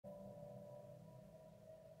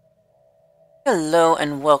Hello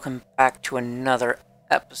and welcome back to another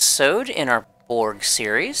episode in our Borg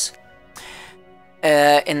series.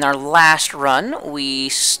 In our last run, we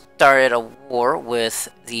started a war with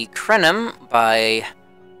the Krenim by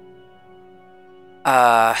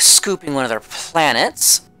scooping one of their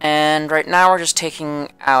planets, and right now we're just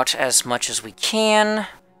taking out as much as we can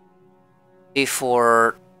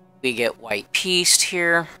before we get white pieced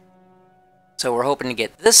here. So we're hoping to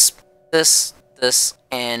get this,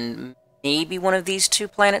 and maybe one of these two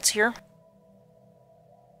planets here.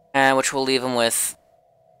 Which will leave them with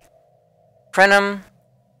Krenim,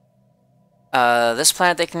 this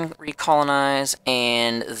planet they can recolonize,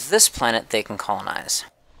 and this planet they can colonize.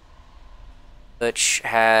 Which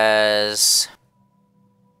has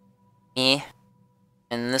me,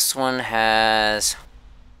 and this one has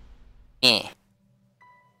me.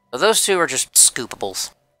 So those two are just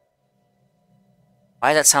scoopables.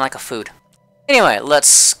 Why does that sound like a food? Anyway,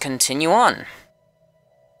 let's continue on.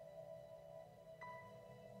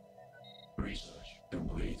 Research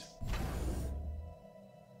complete.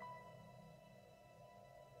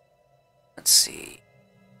 Let's see.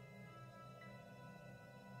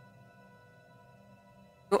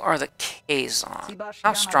 Who are the Kazon?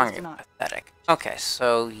 How strong are you? Pathetic. Okay,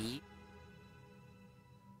 so...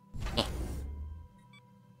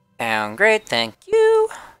 Downgrade, thank you.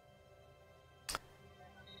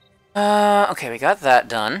 Okay, we got that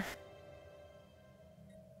done.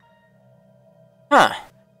 Huh.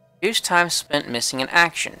 Reduce time spent missing in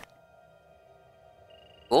action.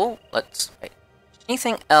 Cool, let's... wait.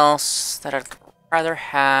 Anything else that I'd rather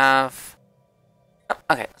have... Oh,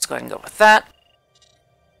 okay, let's go ahead and go with that.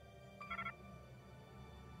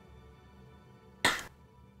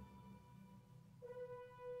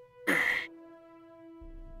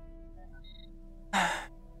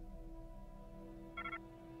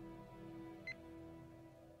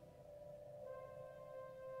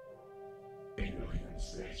 Alien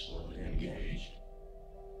spaceflight engaged.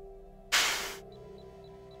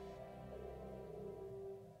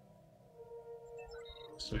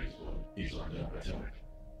 Spaceflight is under attack.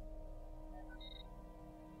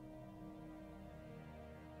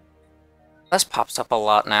 This pops up a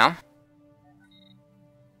lot now.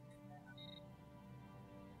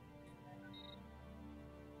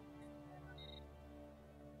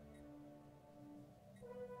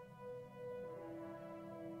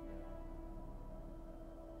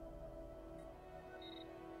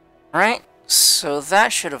 Alright, so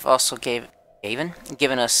that should have also given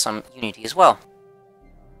us some unity as well.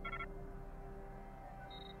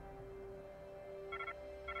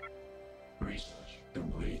 Research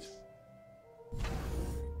complete.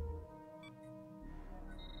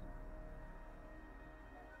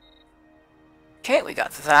 Okay, we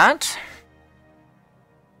got that.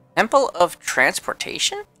 Temple of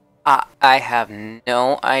Transportation? I have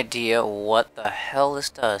no idea what the hell this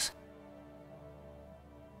does.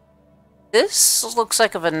 This looks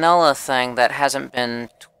like a vanilla thing that hasn't been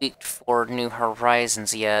tweaked for New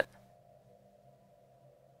Horizons yet.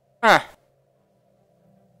 Huh.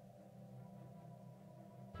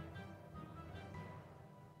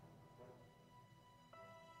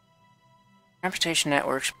 Transportation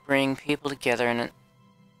networks bring people together in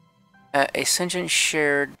a sentiment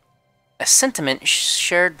shared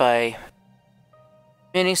by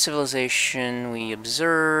many civilization we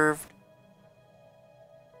observed.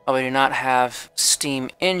 While we do not have steam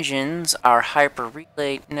engines, our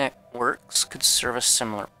hyper-relay networks could serve a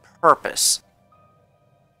similar purpose.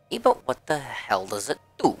 Hey, but what the hell does it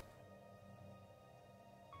do?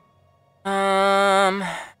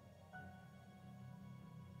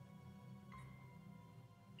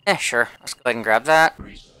 Sure. Let's go ahead and grab that.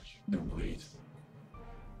 Research complete.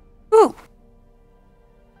 Ooh!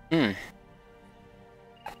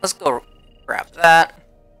 Let's go grab that.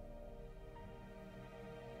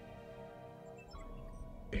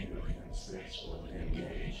 Alien spaceflight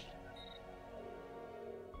engaged.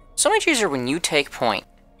 So much easier when you take point.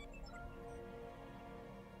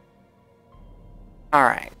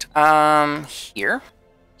 Alright, here.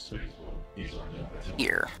 Spaceflight is under attack.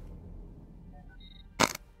 Here.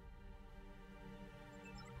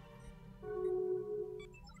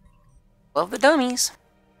 Love the dummies.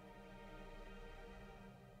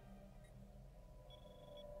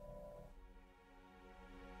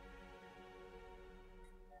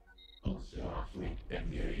 Starfleet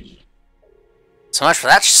engaged. So much for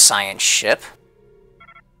that science ship.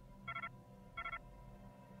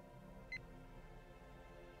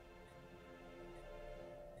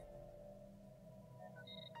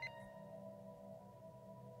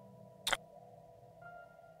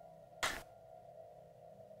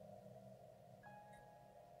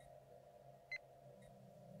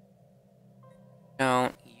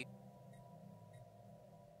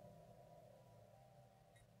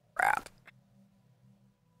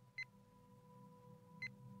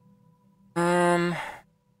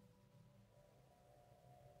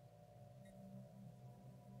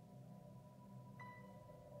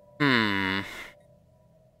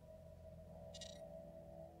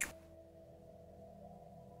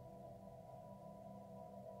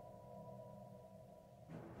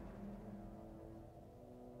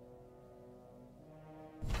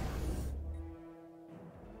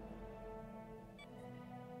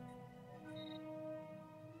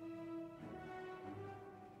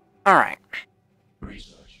 Alright.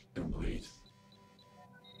 Research complete.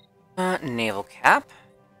 Naval cap.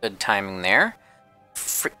 Good timing there.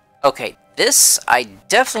 Okay, this I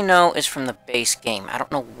definitely know is from the base game. I don't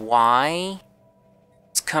know why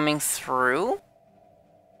it's coming through.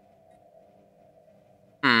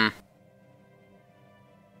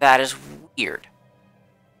 That is weird.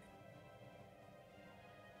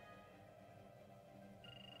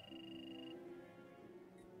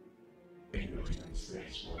 Alien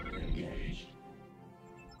spaceport engaged.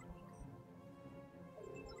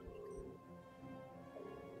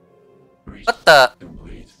 What the?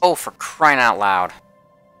 Complete. Oh, for crying out loud.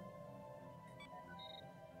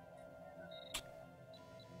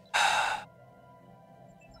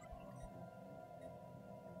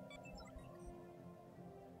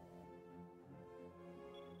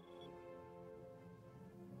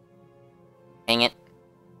 Dang it.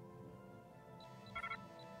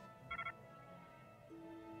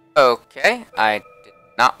 Okay, I did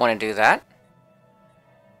not want to do that.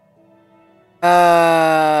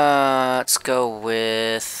 Let's go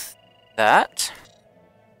with that.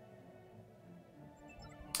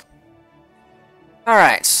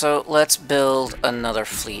 Alright, so let's build another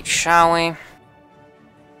fleet, shall we?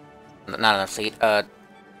 Not another fleet, oh.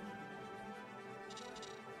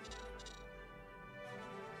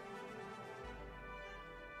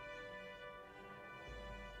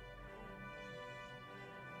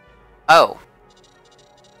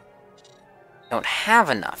 Don't have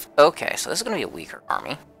enough. Okay, so this is going to be a weaker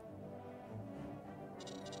army.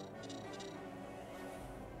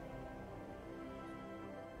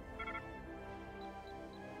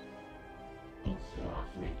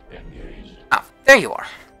 Starfleet engaged. Ah, there you are.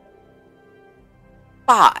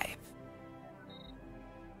 5.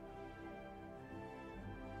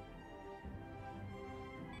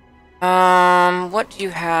 What do you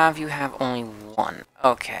have? You have only 1.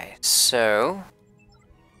 Okay, so...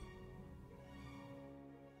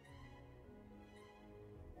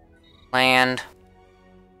 land.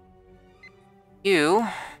 You...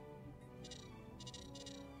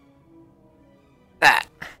 that.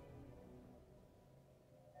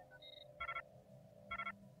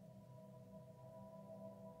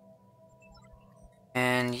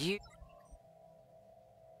 And you...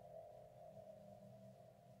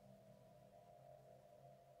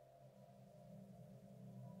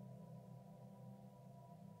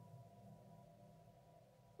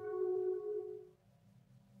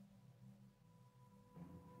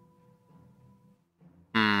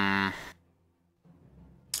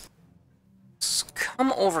 Let's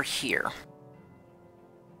come over here.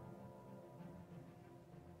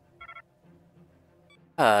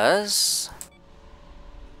 Because...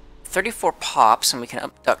 34 pops, and we can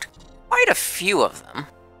abduct quite a few of them.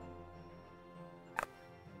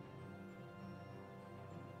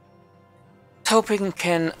 Hoping we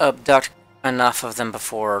can abduct enough of them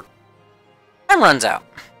before time runs out.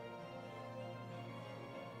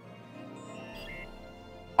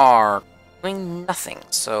 Are doing nothing,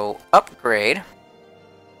 so upgrade.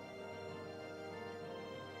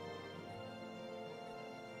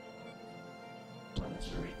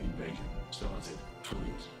 Planetary invasion started.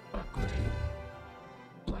 Please upgrade.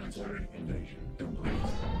 Planetary invasion complete.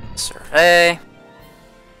 Survey.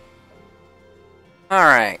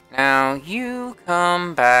 Alright, now you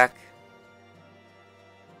come back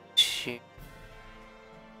to...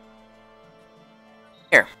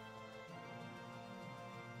 here.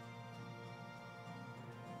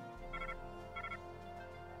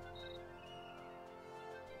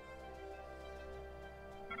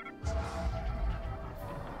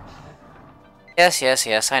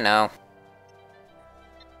 Yes, I know.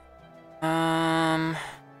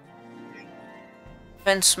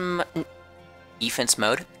 Defense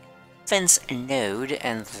mode. Defense node,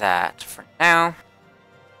 and that for now.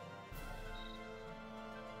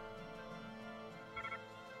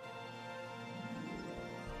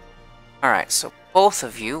 Alright, so both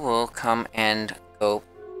of you will come and go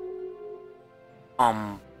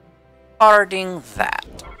bombarding that.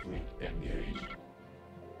 Starfleet engaged.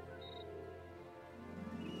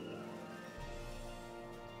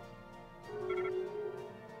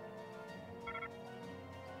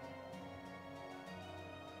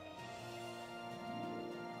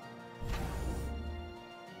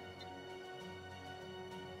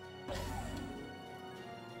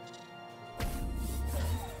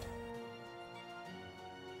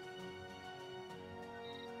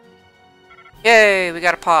 Yay, we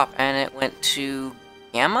got a pop, and it went to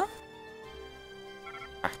Gamma?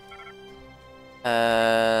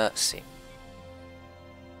 Let's see.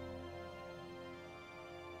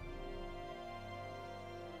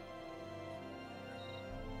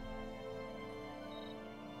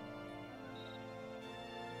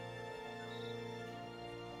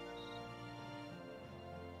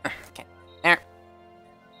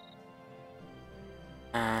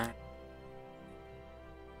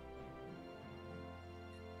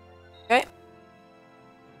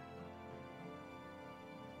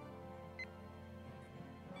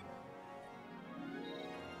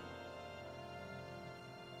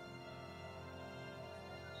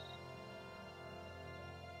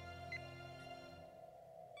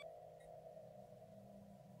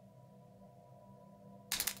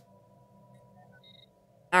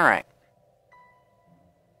 Alright.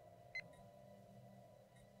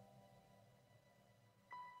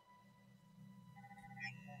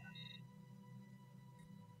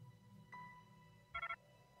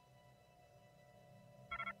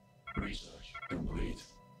 Research complete.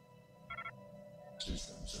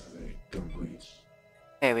 System survey complete.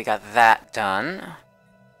 Okay, we got that done.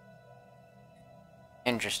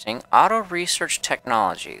 Interesting. Auto research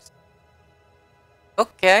technologies.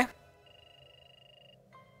 Okay.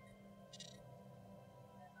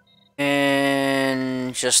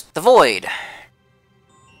 And just the void.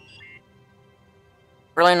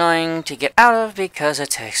 Really annoying to get out of because it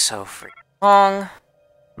takes so freaking long.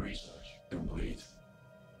 Research complete.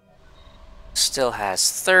 Still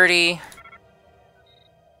has 30.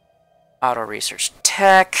 Auto research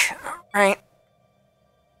tech. Alright.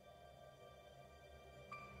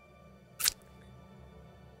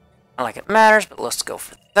 Not like it matters, but let's go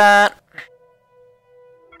for that.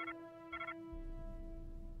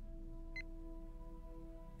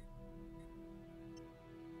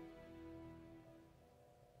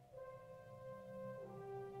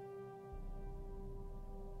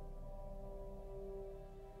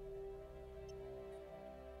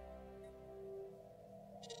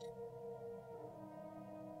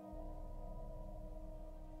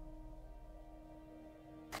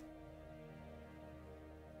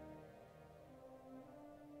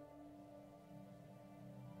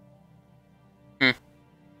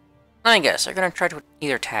 I guess they're gonna try to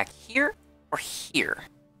either attack here or here.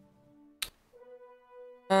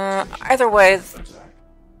 Either way, Attack.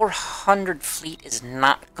 400 fleet is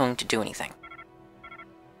not going to do anything.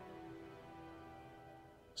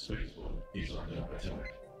 Spaceport is under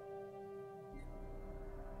attack.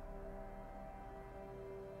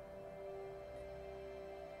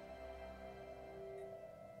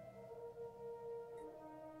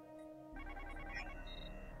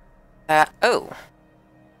 Oh.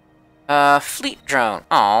 Fleet drone.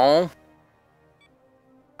 Oh.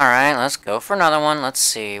 Alright, let's go for another one. Let's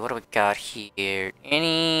see, what do we got here?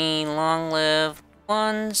 Any long-lived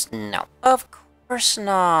ones? No. Of course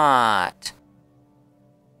not.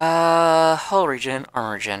 Hull regen,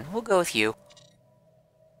 armor regen. We'll go with you.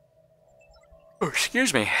 Oh,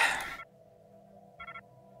 excuse me.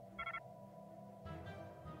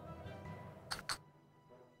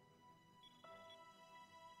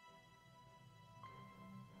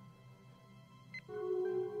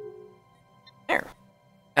 There.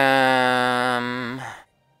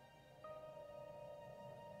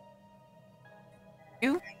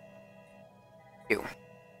 You. You.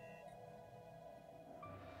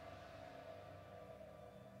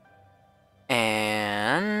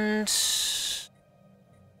 And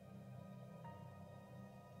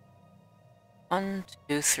 1,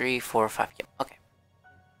 2, 3, 4, 5. Yep. Okay.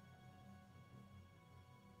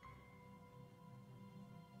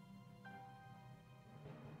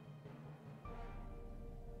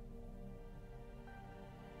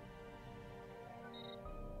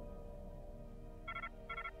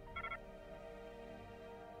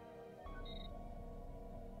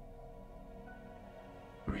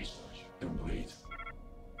 Research complete.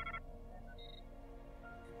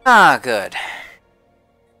 Ah, good.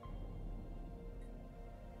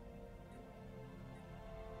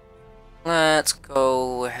 Let's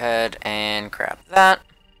go ahead and grab that.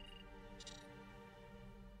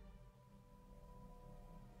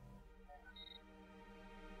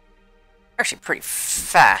 Actually pretty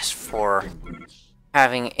fast for Complete.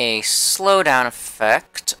 having a slowdown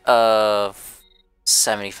effect of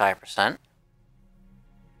 75%.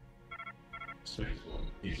 Spaceport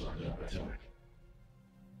is under attack.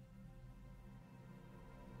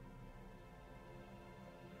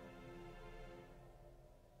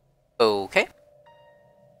 Okay.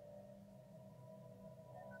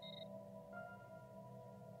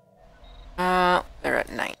 They're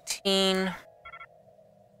at 19.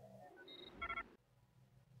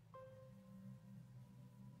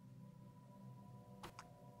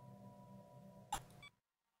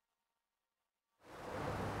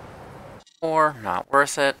 Or not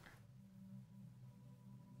worth it.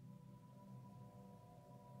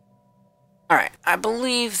 Alright, I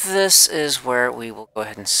believe this is where we will go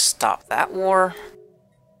ahead and stop that war.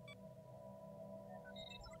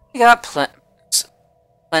 We got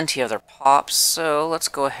plenty of other pops, so let's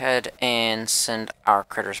go ahead and send our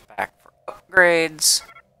critters back for upgrades.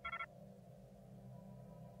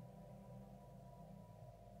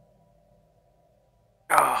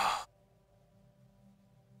 Oh.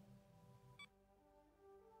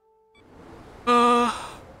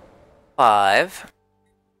 5.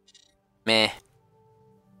 Meh.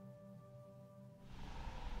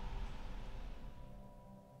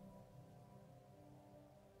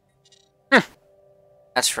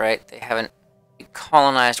 That's right, they haven't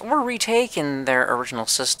colonized or retaken their original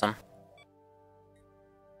system.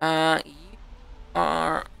 You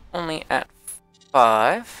are only at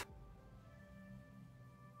 5.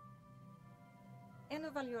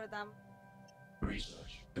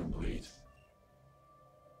 Research complete.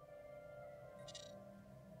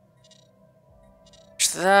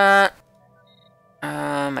 That.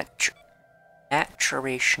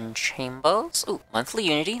 Maturation chambers. Ooh, monthly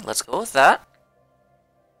unity. Let's go with that.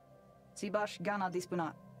 Sibash Gana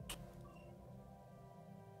Dispuna.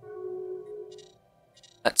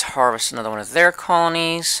 Let's harvest another one of their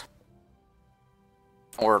colonies.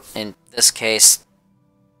 Or, in this case,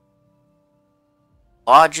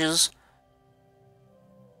 lodges.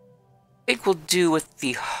 I think we'll do with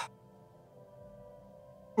the...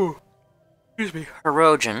 Ooh, excuse me.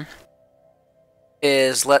 Hirogen.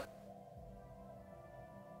 Is let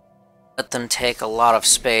them take a lot of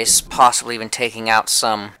space, possibly even taking out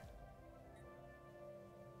some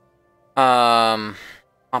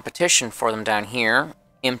competition for them down here,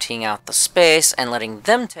 emptying out the space and letting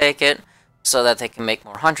them take it so that they can make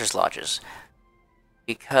more hunters' lodges.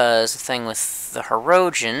 Because the thing with the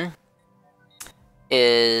Hirogen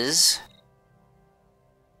is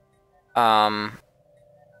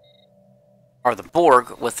or the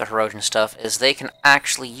Borg with the Hirogen stuff, is they can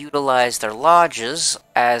actually utilize their lodges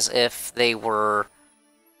as if they were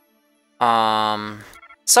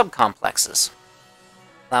subcomplexes,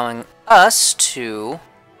 allowing us to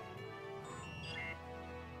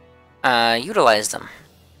utilize them.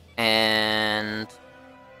 And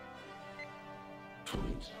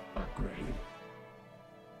Fleet upgraded.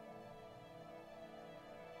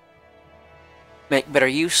 make better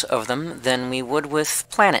use of them than we would with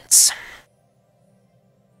planets.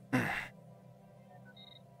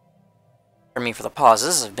 For me, for the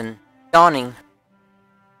pauses, I've been yawning.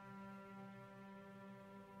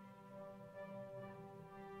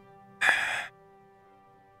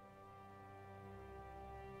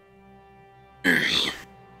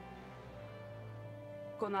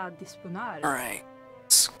 Gonna Dispunar. Alright.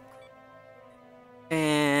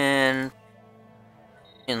 And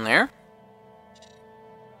in there.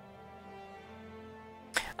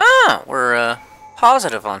 Ah, we're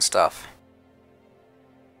positive on stuff.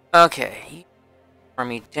 Okay.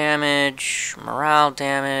 Army damage, morale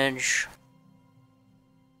damage,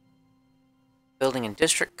 building and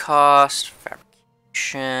district cost,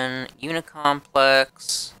 fabrication,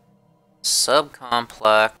 unicomplex,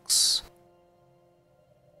 subcomplex.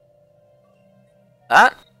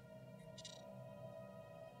 That.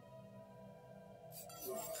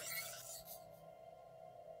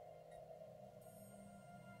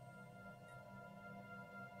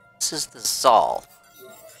 This is the Zal.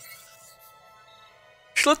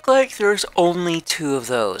 Look like there's only 2 of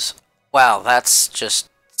those. Wow, that's just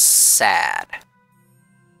sad.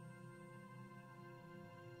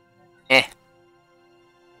 Eh.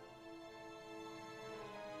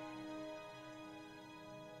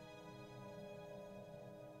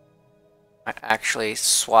 I actually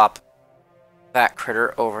swap that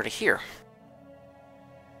critter over to here.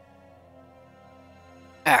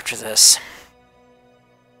 After this.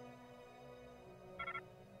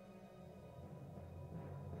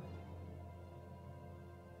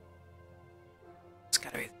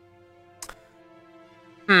 Gotta be.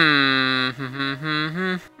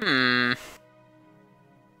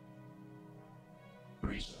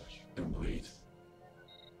 Research complete.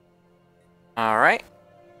 Alright.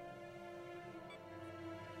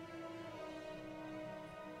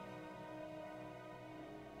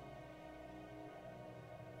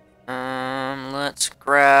 Let's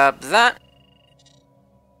grab that.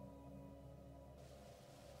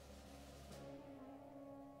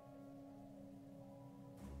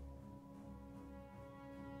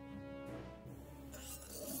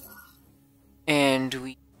 And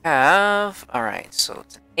we have... Alright, so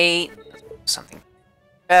it's an 8. Something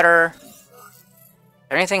better. Is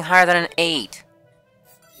there anything higher than an 8?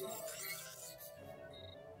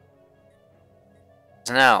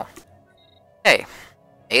 No. Hey,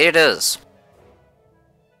 8 it is.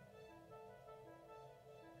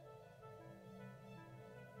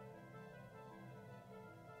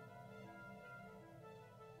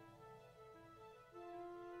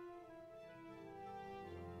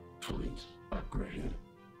 Fleet upgraded.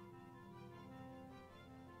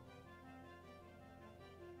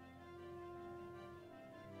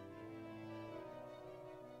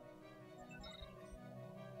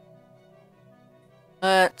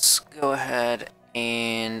 Let's go ahead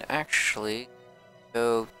and actually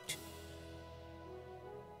go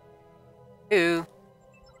to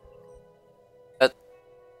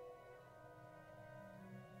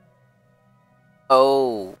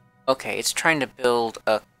Okay, it's trying to build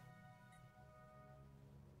a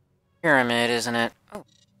pyramid, isn't it? Oh,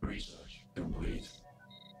 Research complete.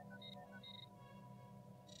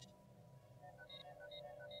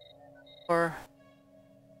 or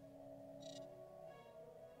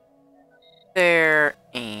there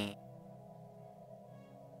and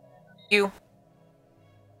you.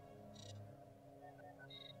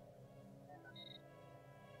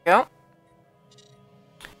 Go.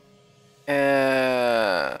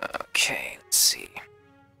 Okay, let's see.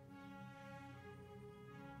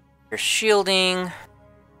 You're shielding.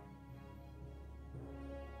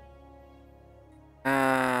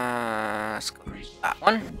 Let's go with Research that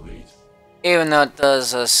one. complete. Even though it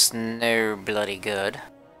does us no bloody good.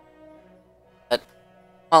 But,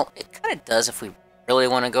 well, it kind of does if we really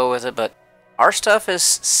want to go with it, but our stuff is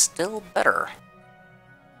still better.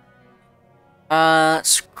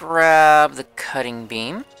 Let's grab the cutting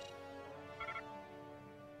beam.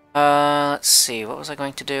 Let's see, what was I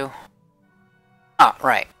going to do? Ah,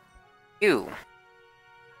 right. You.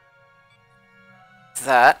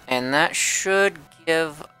 That, and that should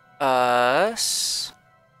give us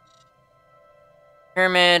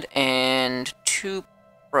pyramid and 2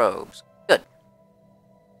 probes. Good.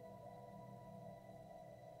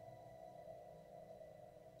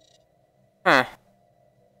 Huh.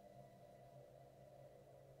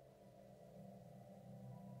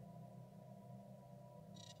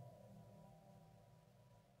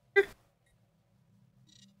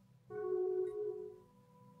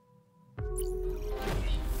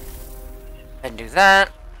 And do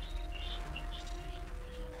that.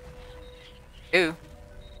 Do.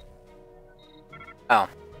 Oh.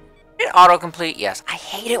 Did it autocomplete? Yes. I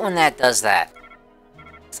hate it when that does that.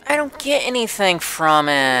 I don't get anything from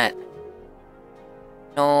it.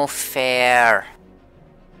 No fair.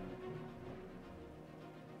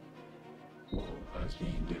 War has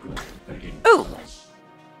been declared against Ooh. us.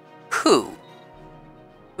 Who?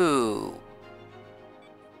 Who?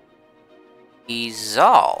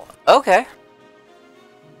 Izal. Okay.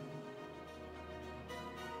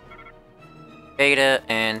 Beta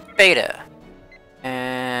and beta.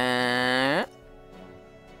 And...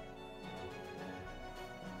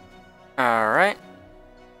 Alright.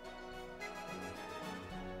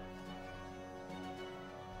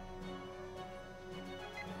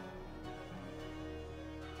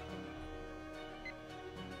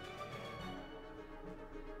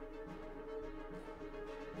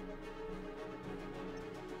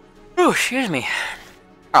 Oh, excuse me.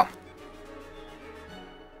 Oh.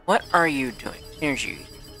 What are you doing? Energy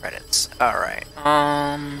credits. Alright.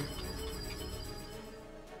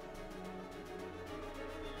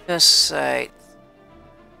 This site.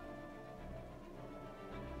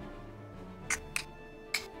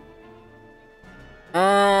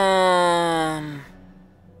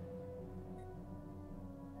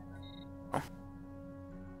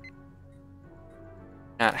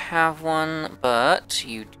 Not have one, but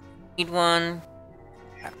you need one.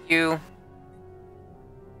 Have you.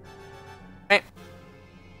 Right.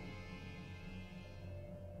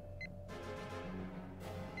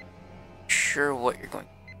 Sure what you're going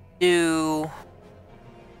to do.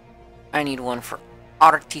 I need one for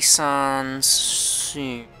artisans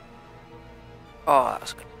soon. Oh, that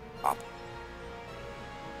was good.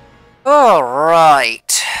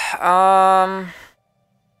 Alright.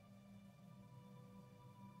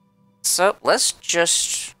 So let's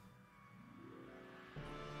just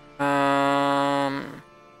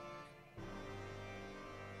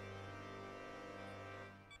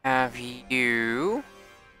have you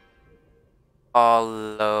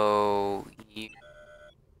follow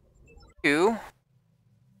you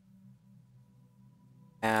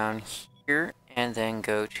down here and then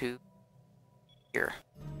go to here.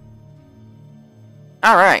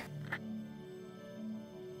 All right.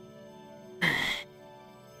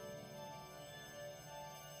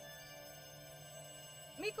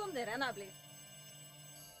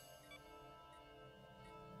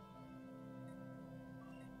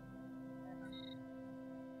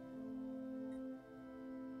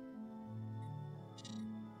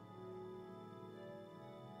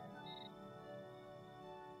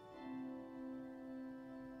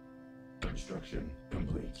 Construction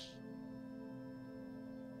complete.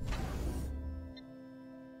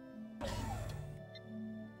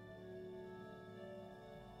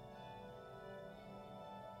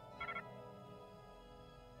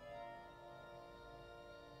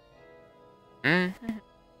 Mm-hmm.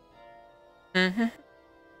 Mm-hmm.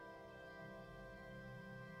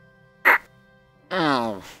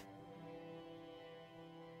 Oh.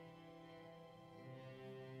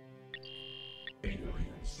 Alien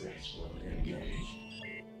space will engage.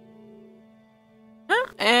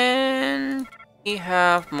 We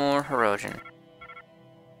have more Hirogen.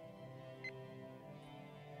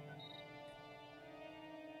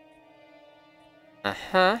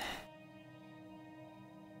 Uh-huh.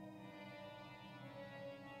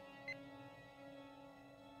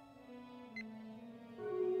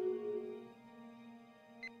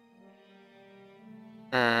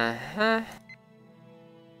 Uh-huh.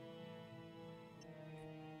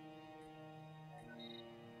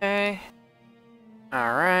 Okay.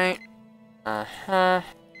 Alright. Uh-huh.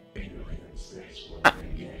 Alien spaceport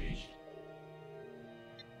engaged.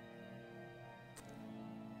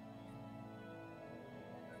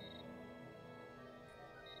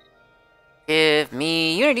 Give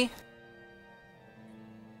me Unity.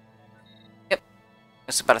 Yep.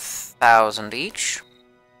 It's about 1,000 each.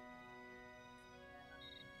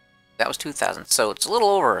 That was 2,000, so it's a little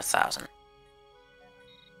over 1,000.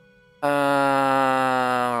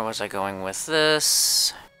 Where was I going with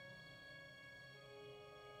this?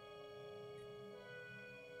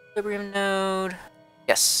 Equilibrium node.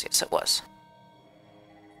 Yes, yes it was.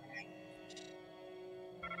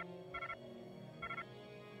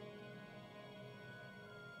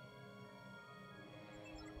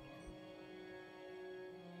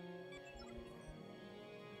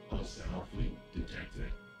 Hostile fleet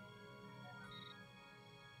detected.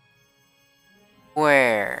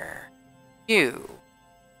 Where you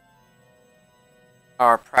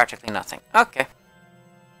are practically nothing. Okay.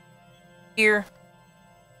 Here.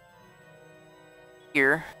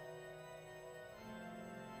 Here.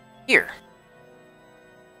 Here.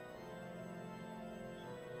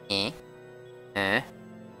 Eh. Eh.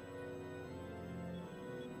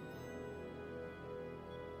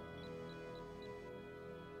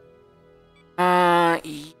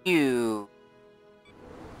 You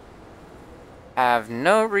have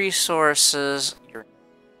no resources. You're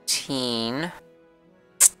 18.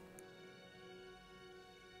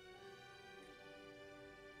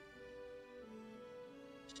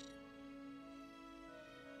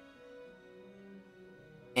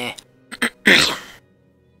 Eh.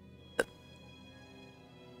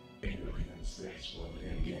 Alien spaceport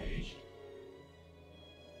engaged.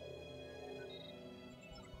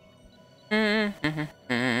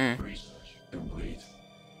 Research complete.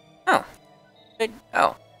 Oh. Good.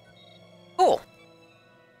 Oh. Cool.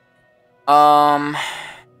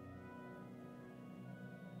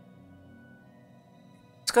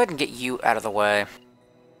 Let's go ahead and get you out of the way.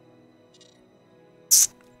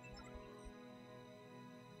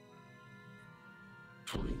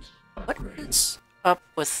 Fleet What upgraded. is up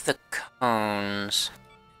with the cones?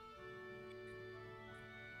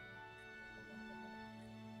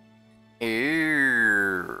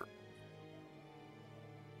 Ew.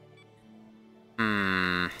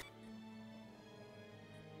 Hmm.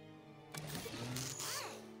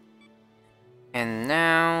 And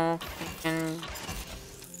now we can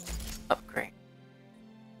upgrade.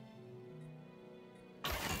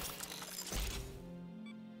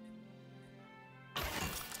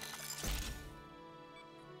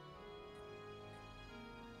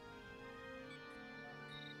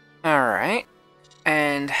 Alright.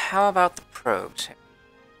 And how about the probes?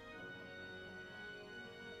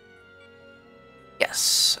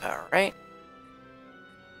 Yes, alright.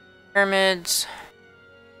 Pyramids.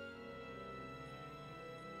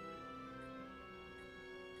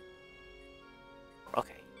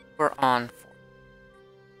 Okay, we're on 4.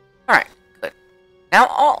 Alright, good. Now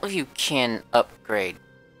all of you can upgrade.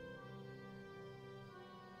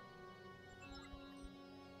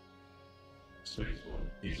 Spaceport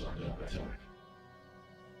is under attack.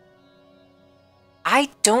 I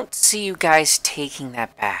don't see you guys taking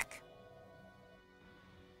that back.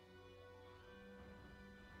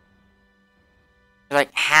 You're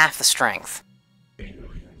like half the strength.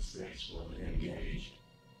 Alien spaceport engaged.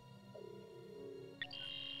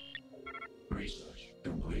 Research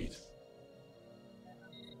complete.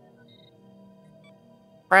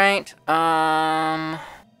 Right,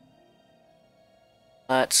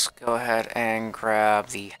 let's go ahead and grab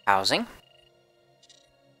the housing.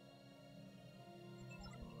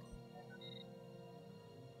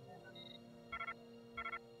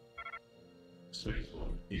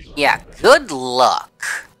 Spaceport is under Yeah, attack. good luck.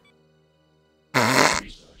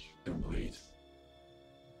 Research complete.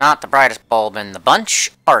 Not the brightest bulb in the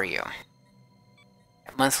bunch, are you?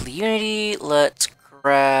 Monthly Unity, let's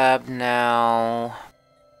grab now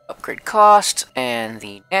upgrade cost and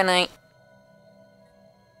the nanite.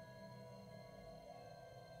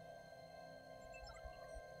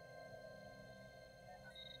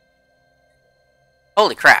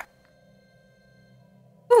 Holy crap.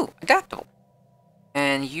 Ooh, adaptable.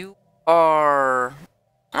 And you are...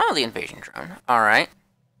 Oh, Oh, the invasion drone. Alright.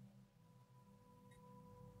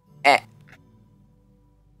 Eh.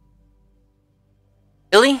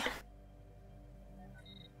 Really?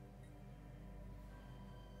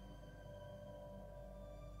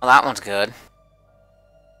 Well, that one's good.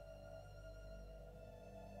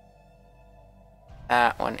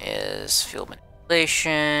 That one is field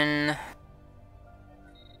manipulation.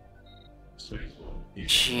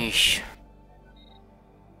 Sheesh.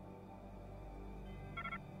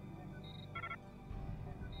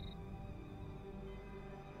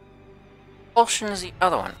 Propulsion is the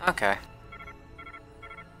other one. Okay.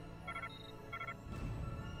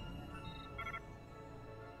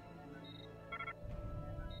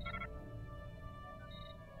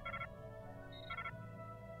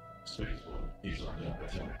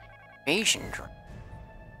 Invasion drone.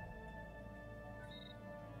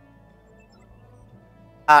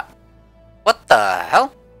 What the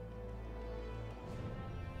hell?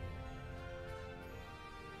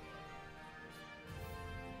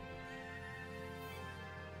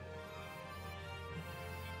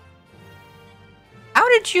 How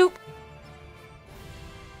did you...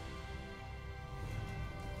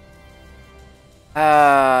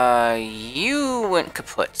 You went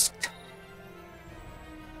kaput.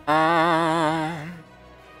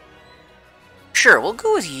 Sure, we'll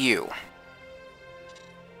go with you.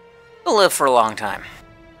 We'll live for a long time.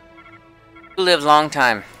 We'll live a long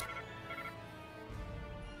time.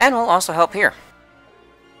 And we'll also help here.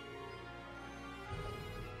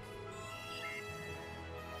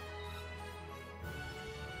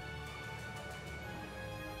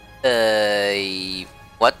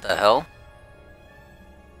 What the hell?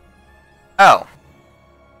 Oh.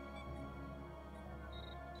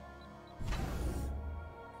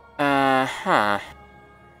 Uh-huh.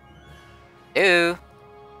 Do.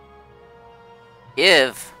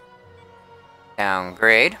 Give.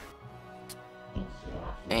 Downgrade.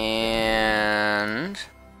 And...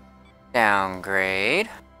 downgrade.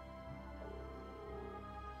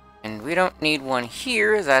 And we don't need one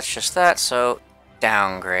here, that's just that, so...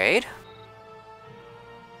 downgrade.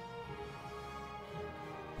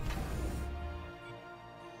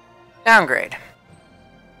 Downgrade.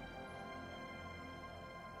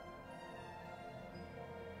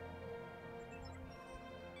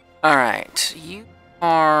 Alright, you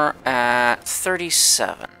are at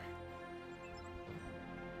 37.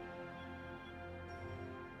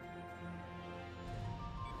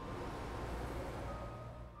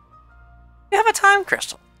 You have a time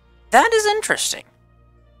crystal. That is interesting.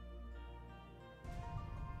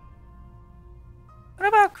 What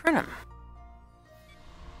about Crinum?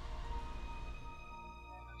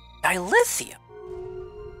 Dilithium.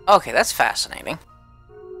 Okay, that's fascinating.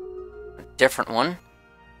 A different one.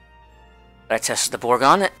 But I tested the Borg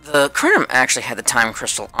on it. The Crinum actually had the time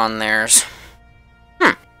crystal on theirs.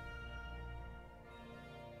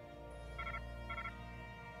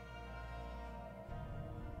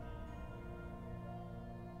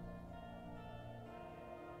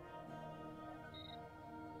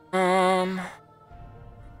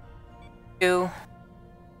 You.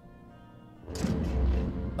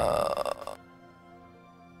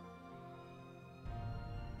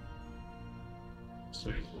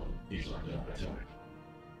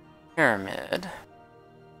 Pyramid.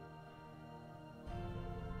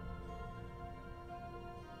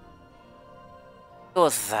 Go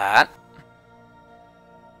with that.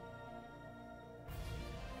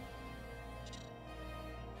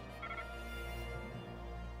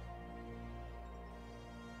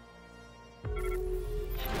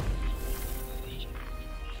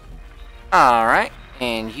 Alright,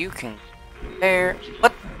 and you can there.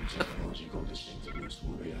 What?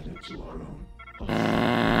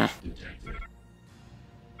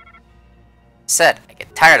 Said, I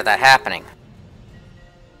get tired of that happening.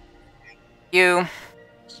 You.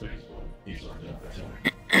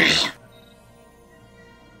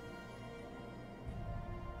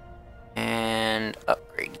 And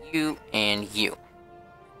upgrade you and you.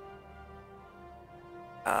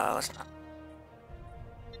 Let's not.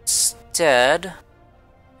 Instead,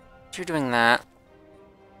 if you're doing that,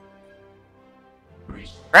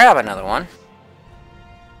 grab another one.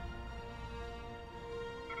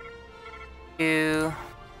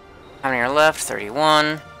 How many are left?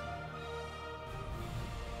 31.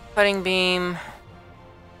 Cutting beam.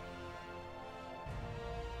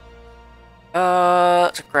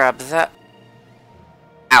 Let's grab that.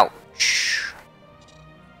 Ouch.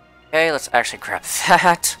 Okay, let's actually grab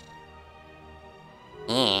that.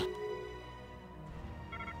 Yeah.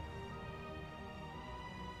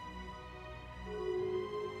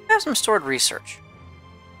 Have some stored research.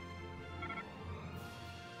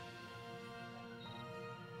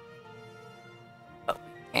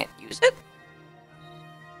 use it?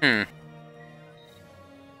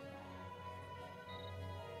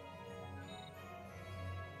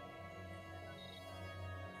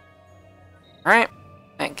 Alright,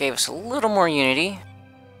 that gave us a little more unity.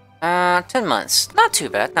 10 months. Not too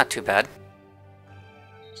bad, not too bad.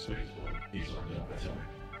 Spaceport is under attack.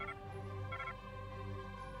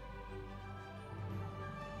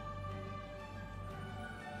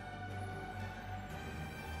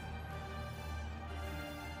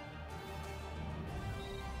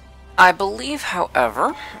 I believe,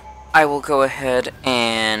 however, I will go ahead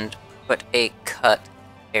and put a cut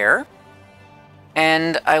here.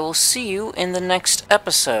 And I will see you in the next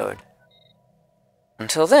episode.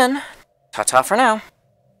 Until then, ta-ta for now.